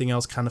 and everything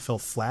else kind of fell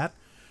flat.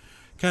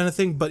 Kind of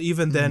thing, but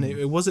even then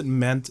it wasn't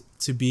meant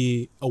to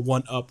be a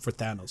one-up for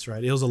Thanos,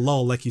 right? It was a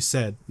lull, like you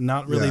said,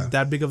 not really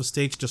that big of a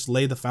stage, just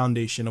lay the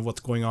foundation of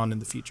what's going on in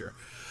the future.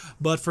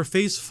 But for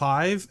Phase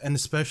 5 and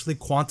especially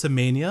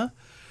Quantumania,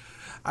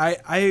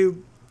 I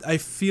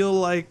feel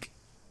like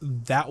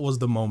that was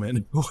the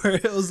moment where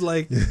it was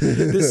like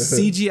this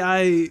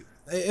CGI.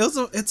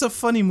 It's a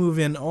funny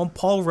movie, and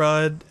Paul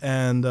Rudd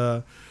and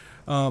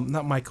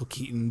not Michael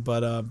Keaton,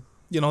 but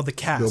the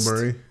cast. Bill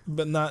Murray.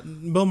 But not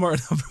Bill Murray.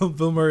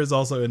 Bill Murray is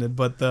also in it,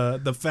 but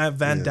the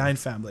Van Dyne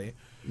family.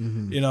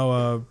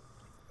 Mm-hmm.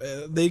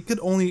 They could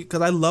only,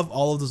 because I love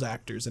all of those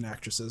actors and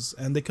actresses,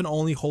 and they can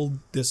only hold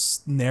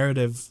this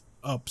narrative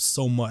up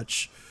so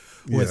much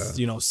with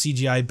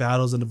CGI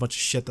battles and a bunch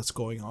of shit that's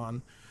going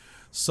on.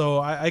 So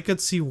I could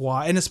see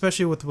why, and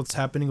especially with what's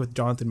happening with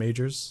Jonathan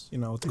Majors,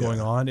 what's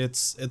going on.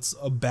 It's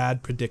a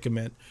bad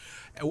predicament.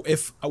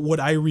 Would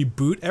I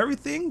reboot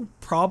everything?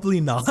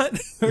 Probably not,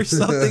 or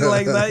something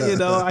like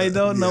that. I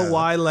don't know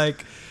why.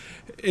 Like,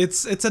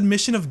 it's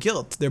admission of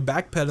guilt. They're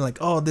backpedaling like,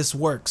 oh, this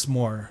works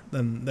more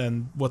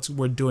than what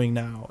we're doing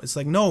now. It's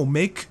like, no,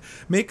 make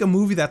a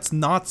movie that's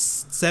not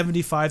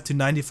 75 to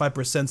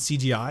 95%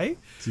 CGI.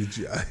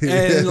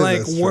 And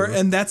like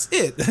and that's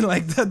it. And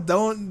like that,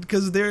 don't,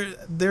 because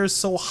they're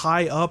so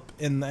high up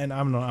and I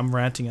don't know, I'm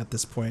ranting at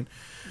this point.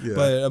 Yeah.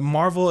 But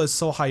Marvel is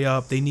so high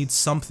up, they need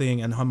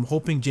something, and I'm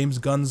hoping James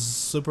Gunn's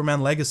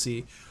Superman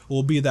Legacy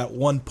will be that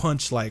one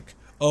punch, like,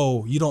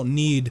 oh, you don't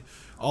need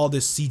all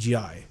this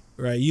CGI,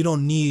 right? You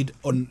don't need,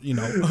 you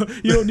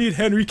don't need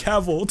Henry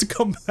Cavill to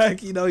come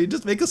back. You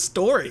just make a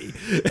story.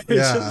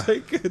 Yeah.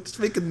 just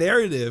make a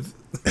narrative.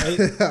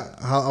 Right?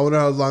 I wonder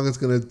how long it's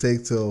gonna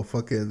take till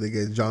fucking they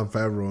get Jon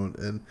Favreau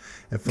and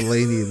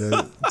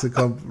Fellaini to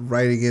come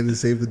writing in and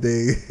save the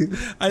day.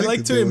 I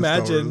like to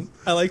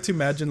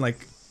imagine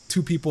like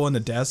two people in the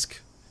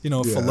desk,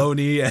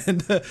 Filoni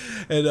and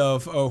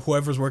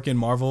whoever's working in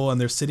Marvel,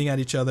 and they're sitting at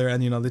each other,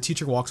 and the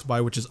teacher walks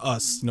by, which is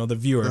us, the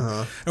viewer,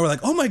 and we're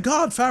like, oh my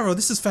God, Favreau,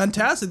 this is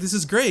fantastic, this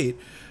is great,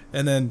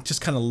 and then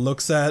just kind of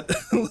looks at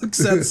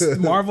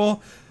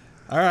Marvel.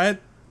 All right,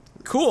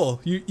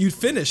 cool, you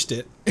finished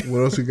it.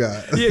 What else you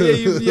got?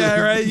 yeah,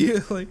 right.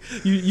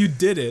 You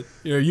did it.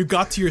 You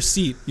got to your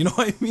seat. You know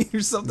what I mean, or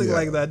something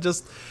like that.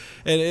 Just,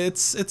 and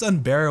it's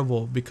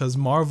unbearable because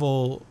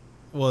Marvel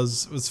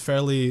was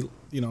fairly,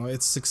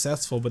 it's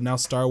successful, but now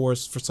Star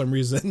Wars, for some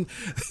reason,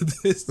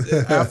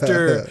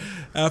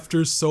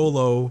 after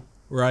Solo,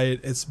 right,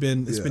 it's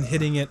been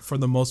hitting it for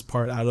the most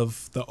part out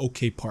of the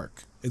okay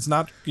park. It's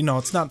not,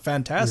 it's not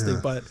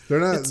fantastic, but they're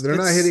not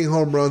hitting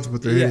home runs,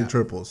 but they're hitting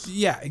triples.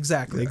 Yeah,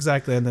 exactly.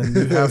 And then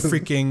you have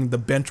freaking the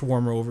bench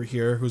warmer over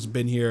here who's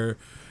been here,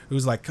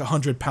 who's like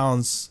 100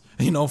 pounds,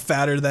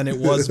 fatter than it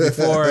was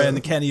before,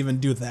 and can't even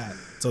do that.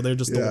 So they're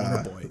just the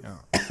Wonder Boy. Yeah.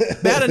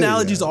 Bad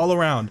analogies all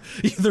around.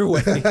 Either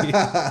way.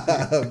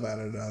 Bad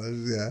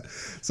analogies, yeah.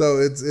 So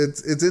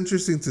it's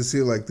interesting to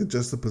see like the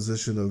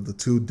juxtaposition of the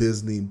two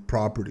Disney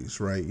properties,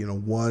 right?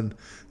 One,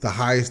 the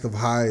highest of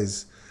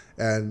highs,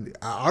 and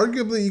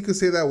arguably you could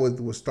say that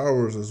with Star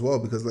Wars as well,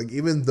 because like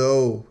even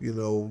though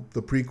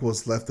the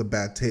prequels left a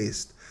bad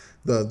taste,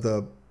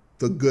 the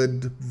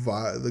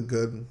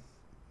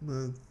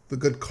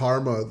good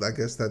karma, I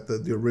guess, that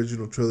the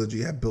original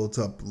trilogy had built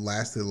up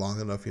lasted long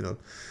enough,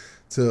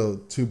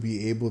 to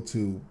be able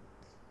to,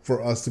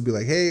 for us to be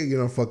like, hey,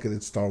 fuck it,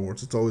 it's Star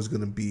Wars. It's always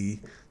going to be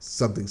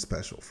something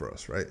special for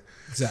us, right?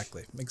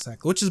 Exactly.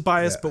 Which is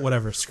biased, but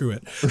whatever. Screw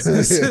it.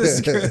 Yeah.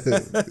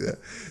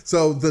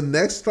 So the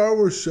next Star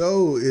Wars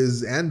show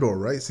is Andor,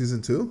 right?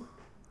 Season 2?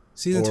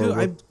 Season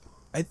 2?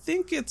 I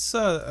think it's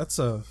that's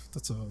a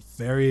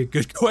very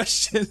good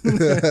question.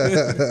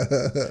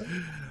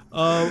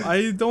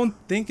 I don't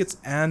think it's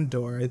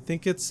Andor. I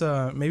think it's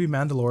maybe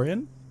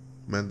Mandalorian.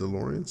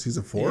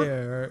 Season 4?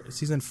 Yeah,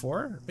 Season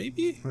 4,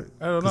 maybe? Right.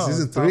 I don't know.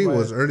 Season 3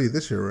 was early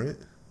this year,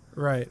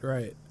 right?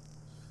 Right.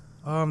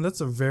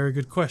 That's a very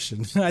good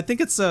question. I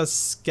think it's a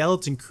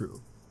Skeleton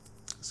Crew.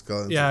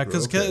 Yeah,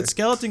 because it's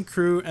Skeleton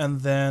Crew,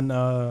 and then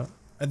I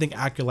think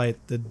Acolyte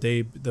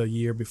the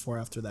year before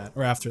after that.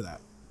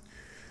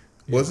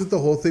 Was it the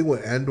whole thing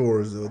with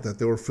Andor that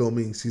they were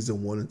filming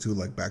season 1 and 2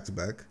 like back to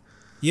back?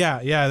 Yeah.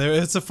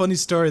 It's a funny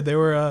story. They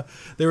were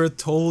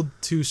told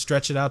to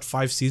stretch it out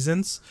 5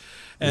 seasons,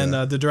 and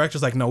the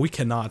director's like, no, we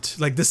cannot.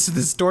 Like this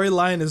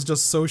storyline is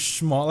just so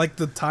small. Like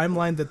the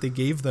timeline that they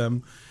gave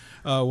them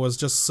was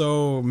just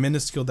so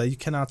minuscule that you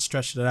cannot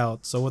stretch it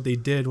out. So what they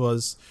did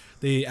was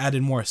they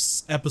added more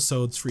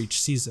episodes for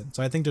each season.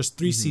 So I think there's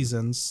 3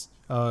 seasons.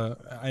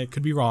 I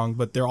could be wrong,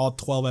 but they're all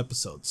 12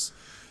 episodes.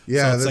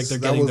 Yeah, so it's like they're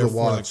getting there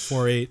for like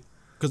 4, 8,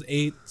 because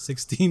 8,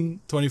 16,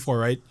 24,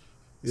 right?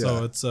 Yeah.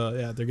 So it's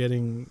they're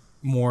getting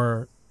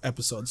more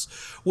episodes,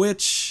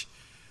 which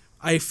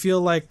I feel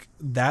like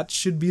that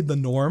should be the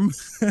norm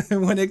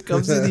when it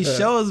comes to these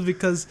shows,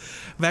 because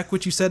back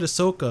what you said,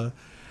 Ahsoka,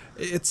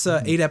 it's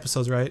 8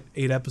 episodes, right?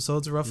 8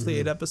 episodes, roughly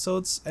 8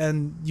 episodes,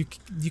 and you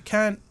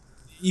can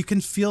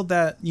feel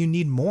that you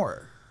need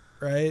more,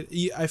 right?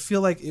 I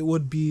feel like it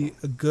would be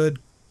a good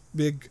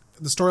the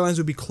storylines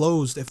would be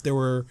closed if there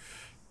were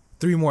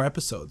 3 more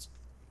episodes.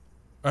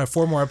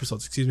 4 more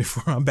episodes, excuse me.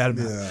 I'm bad at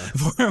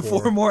math. Yeah,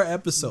 4 more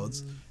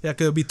episodes. Yeah,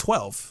 because it would be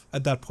 12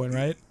 at that point,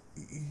 right?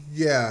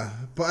 Yeah,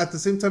 but at the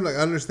same time, like, I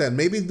understand.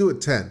 Maybe do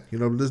it 10.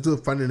 Let's do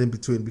it, find it in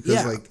between,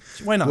 because like,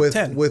 why not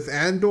 10? With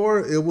Andor,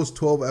 it was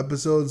 12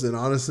 episodes, and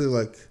honestly,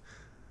 like,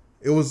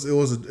 it was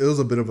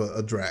a bit of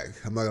a drag.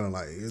 I'm not gonna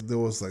lie. There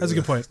was like, that's a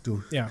good point.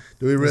 Do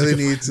we really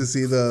need to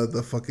see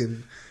the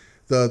fucking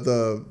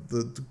the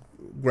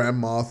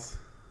Grand Moff?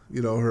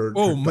 Her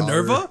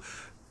Minerva. Daughter.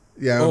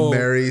 Yeah,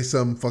 marry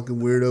some fucking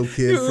weirdo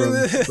kid from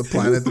the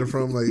planet they're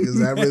from. Like, is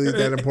that really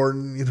that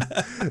important?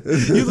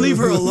 You leave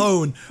her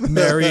alone,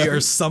 Mary, or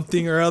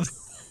something or other.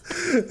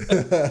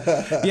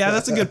 Yeah,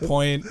 that's a good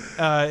point.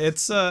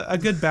 It's a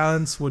good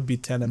balance would be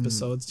 10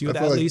 episodes. You would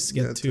at least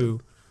get 2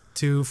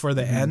 for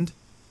the end,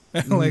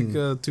 like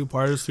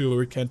 2-parters who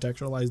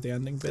recontextualize the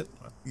ending bit.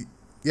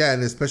 Yeah,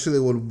 and especially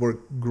it would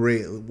work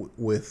great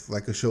with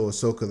like a show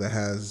Ahsoka that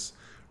has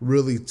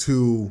really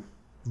 2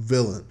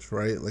 villains,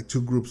 right? Like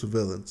two groups of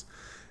villains.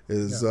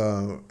 Is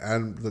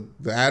and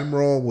the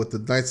Admiral with the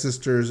Night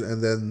Sisters,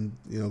 and then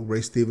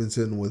Ray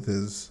Stevenson with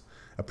his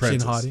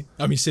apprentice.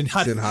 Shin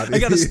Hati. I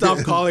gotta stop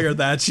calling her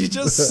that. She's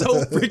just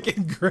so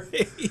freaking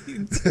great.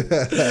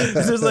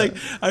 It's just like,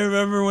 I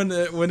remember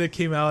when it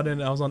came out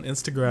and I was on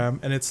Instagram,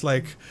 and it's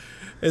like,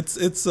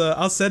 it's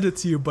I'll send it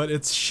to you, but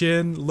it's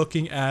Shin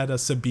looking at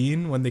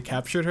Sabine when they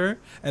captured her,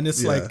 and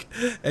it's like,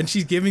 and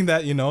she's giving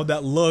that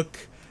that look,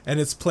 and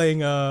it's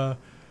playing I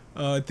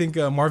think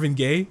Marvin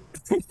Gaye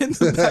in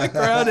the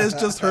background is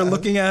just her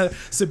looking at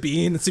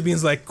Sabine, and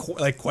Sabine's like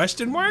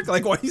question mark,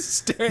 like, why are you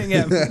staring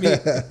at me?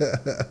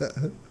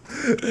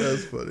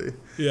 That's funny.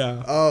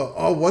 Yeah.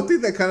 One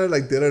thing that kind of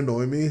like did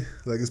annoy me,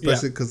 like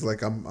especially because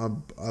like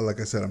I'm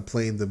like I said, I'm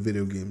playing the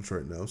video games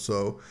right now,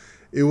 so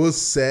it was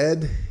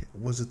said,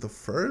 was it the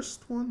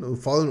first one,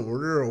 Fallen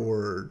Order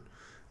or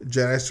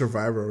Jedi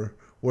Survivor,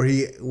 where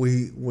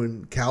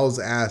when Cal's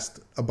asked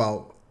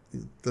about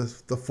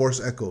the Force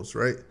echoes,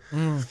 right?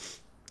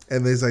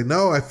 And he's like,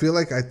 no, I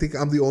think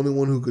I'm the only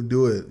one who could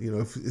do it.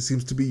 It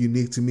seems to be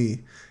unique to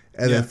me.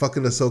 And then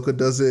fucking Ahsoka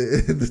does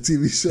it in the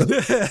TV show.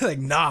 Like,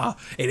 nah,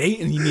 it ain't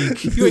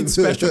unique. You ain't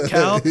special,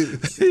 Cal.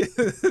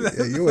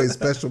 Yeah, you ain't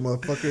special,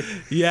 motherfucker.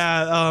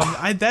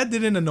 Yeah, that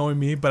didn't annoy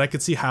me, but I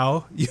could see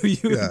how you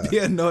would be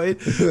annoyed.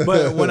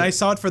 But when I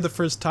saw it for the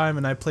first time,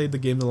 and I played the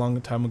game a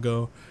long time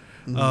ago,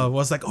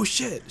 was like, oh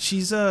shit,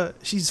 she's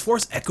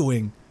Force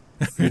echoing.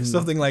 Or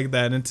something like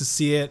that, and to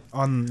see it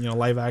on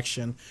live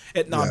action,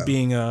 it not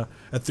being a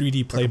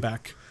 3D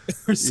playback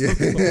or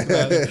something like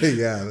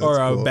that. Or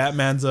cool.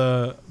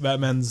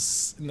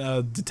 Batman's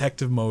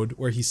detective mode,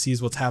 where he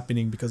sees what's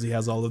happening because he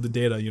has all of the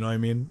data,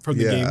 from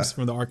the games,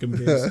 from the Arkham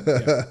games.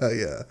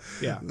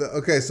 Yeah.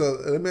 Okay, so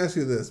let me ask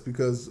you this,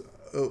 because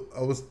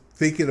I was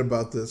thinking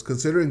about this,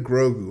 considering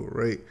Grogu,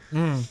 right?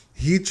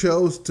 He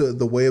chose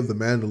the way of the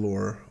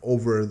Mandalore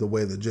over the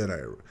way of the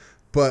Jedi,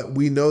 but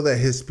we know that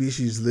his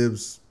species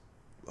lives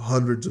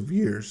hundreds of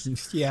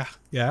years. Yeah.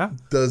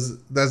 Does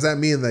that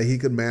mean that he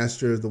could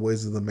master the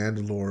ways of the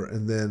Mandalore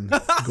and then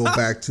go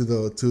back to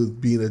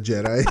being a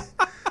Jedi?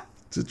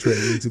 To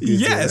training to be a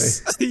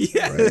Jedi?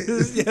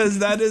 Yes,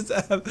 that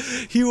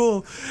is. He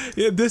will.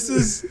 This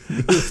is.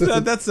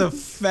 That's a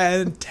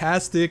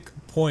fantastic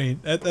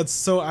point. That's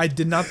so. I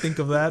did not think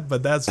of that,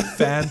 but that's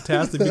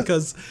fantastic,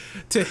 because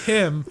to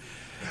him,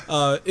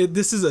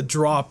 this is a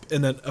drop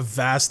in a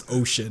vast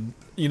ocean.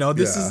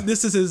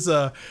 This is his.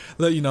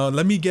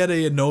 Let me get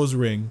a nose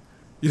ring.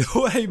 You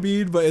know what I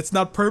mean? But it's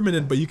not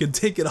permanent, but you can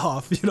take it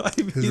off. You know what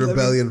I mean? His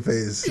rebellion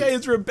phase. Yeah,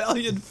 his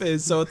rebellion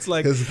phase. So it's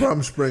like his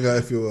Rumspringa,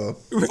 if you will.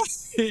 Right.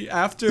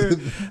 After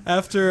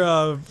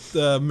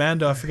the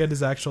Mando, I forget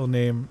his actual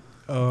name.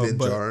 Din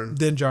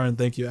Djarin,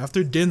 thank you.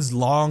 After Din's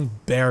long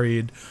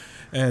buried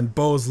and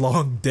Bo's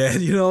long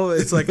dead,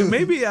 it's like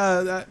maybe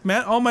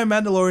all my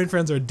Mandalorian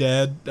friends are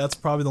dead. That's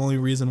probably the only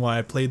reason why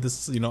I played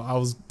this. I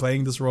was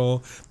playing this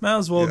role. Might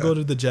as well go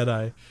to the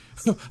Jedi.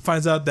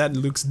 Finds out that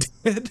Luke's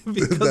dead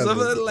because of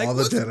it. Like, all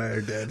the Jedi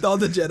are dead. All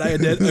the Jedi are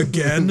dead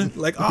again.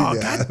 Like, oh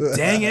god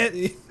dang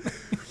it.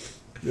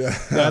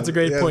 That's a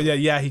great point.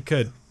 Yeah, he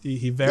could.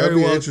 He very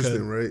well could. That'd be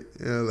interesting, right?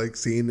 Yeah, like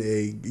seeing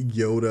a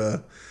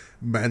Yoda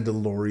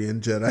Mandalorian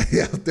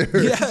Jedi out there,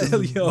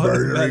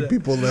 murdering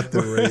people left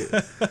and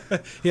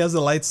right. He has a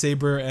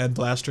lightsaber and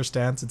blaster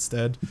stance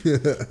instead.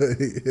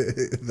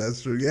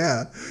 That's true.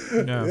 Yeah,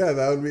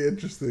 that would be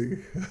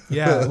interesting.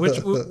 Yeah,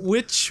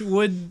 which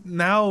would,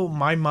 now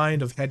my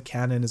mind of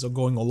headcanon is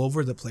going all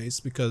over the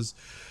place, because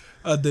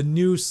the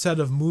new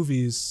set of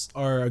movies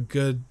are a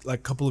good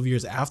couple of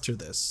years after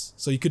this,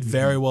 so you could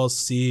very well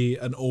see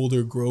an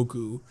older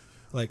Grogu,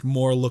 like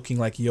more looking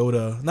like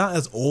Yoda, not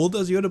as old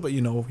as Yoda, but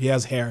he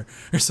has hair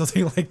or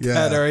something like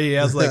that, or he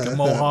has like a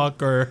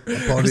mohawk or a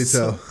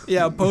ponytail.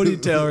 A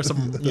ponytail or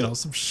some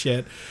some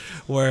shit.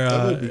 Where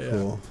that would be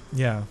cool.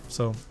 Yeah.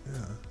 So.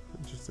 Yeah,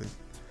 interesting.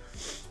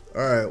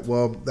 All right,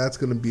 well, that's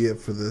gonna be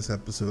it for this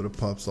episode of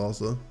Pop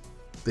Salsa.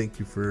 Thank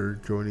you for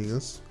joining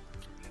us.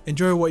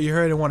 Enjoy what you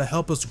heard and want to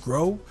help us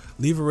grow?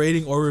 Leave a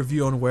rating or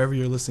review on wherever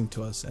you're listening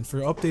to us. And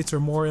for updates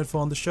or more info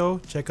on the show,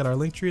 check out our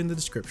link tree in the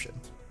description.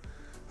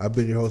 I've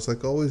been your host,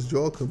 like always,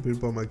 Joel, accompanied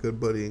by my good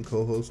buddy and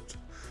co-host,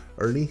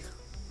 Ernie.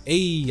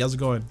 Hey, how's it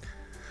going?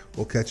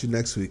 We'll catch you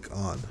next week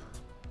on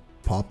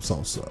Pop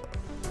Salsa.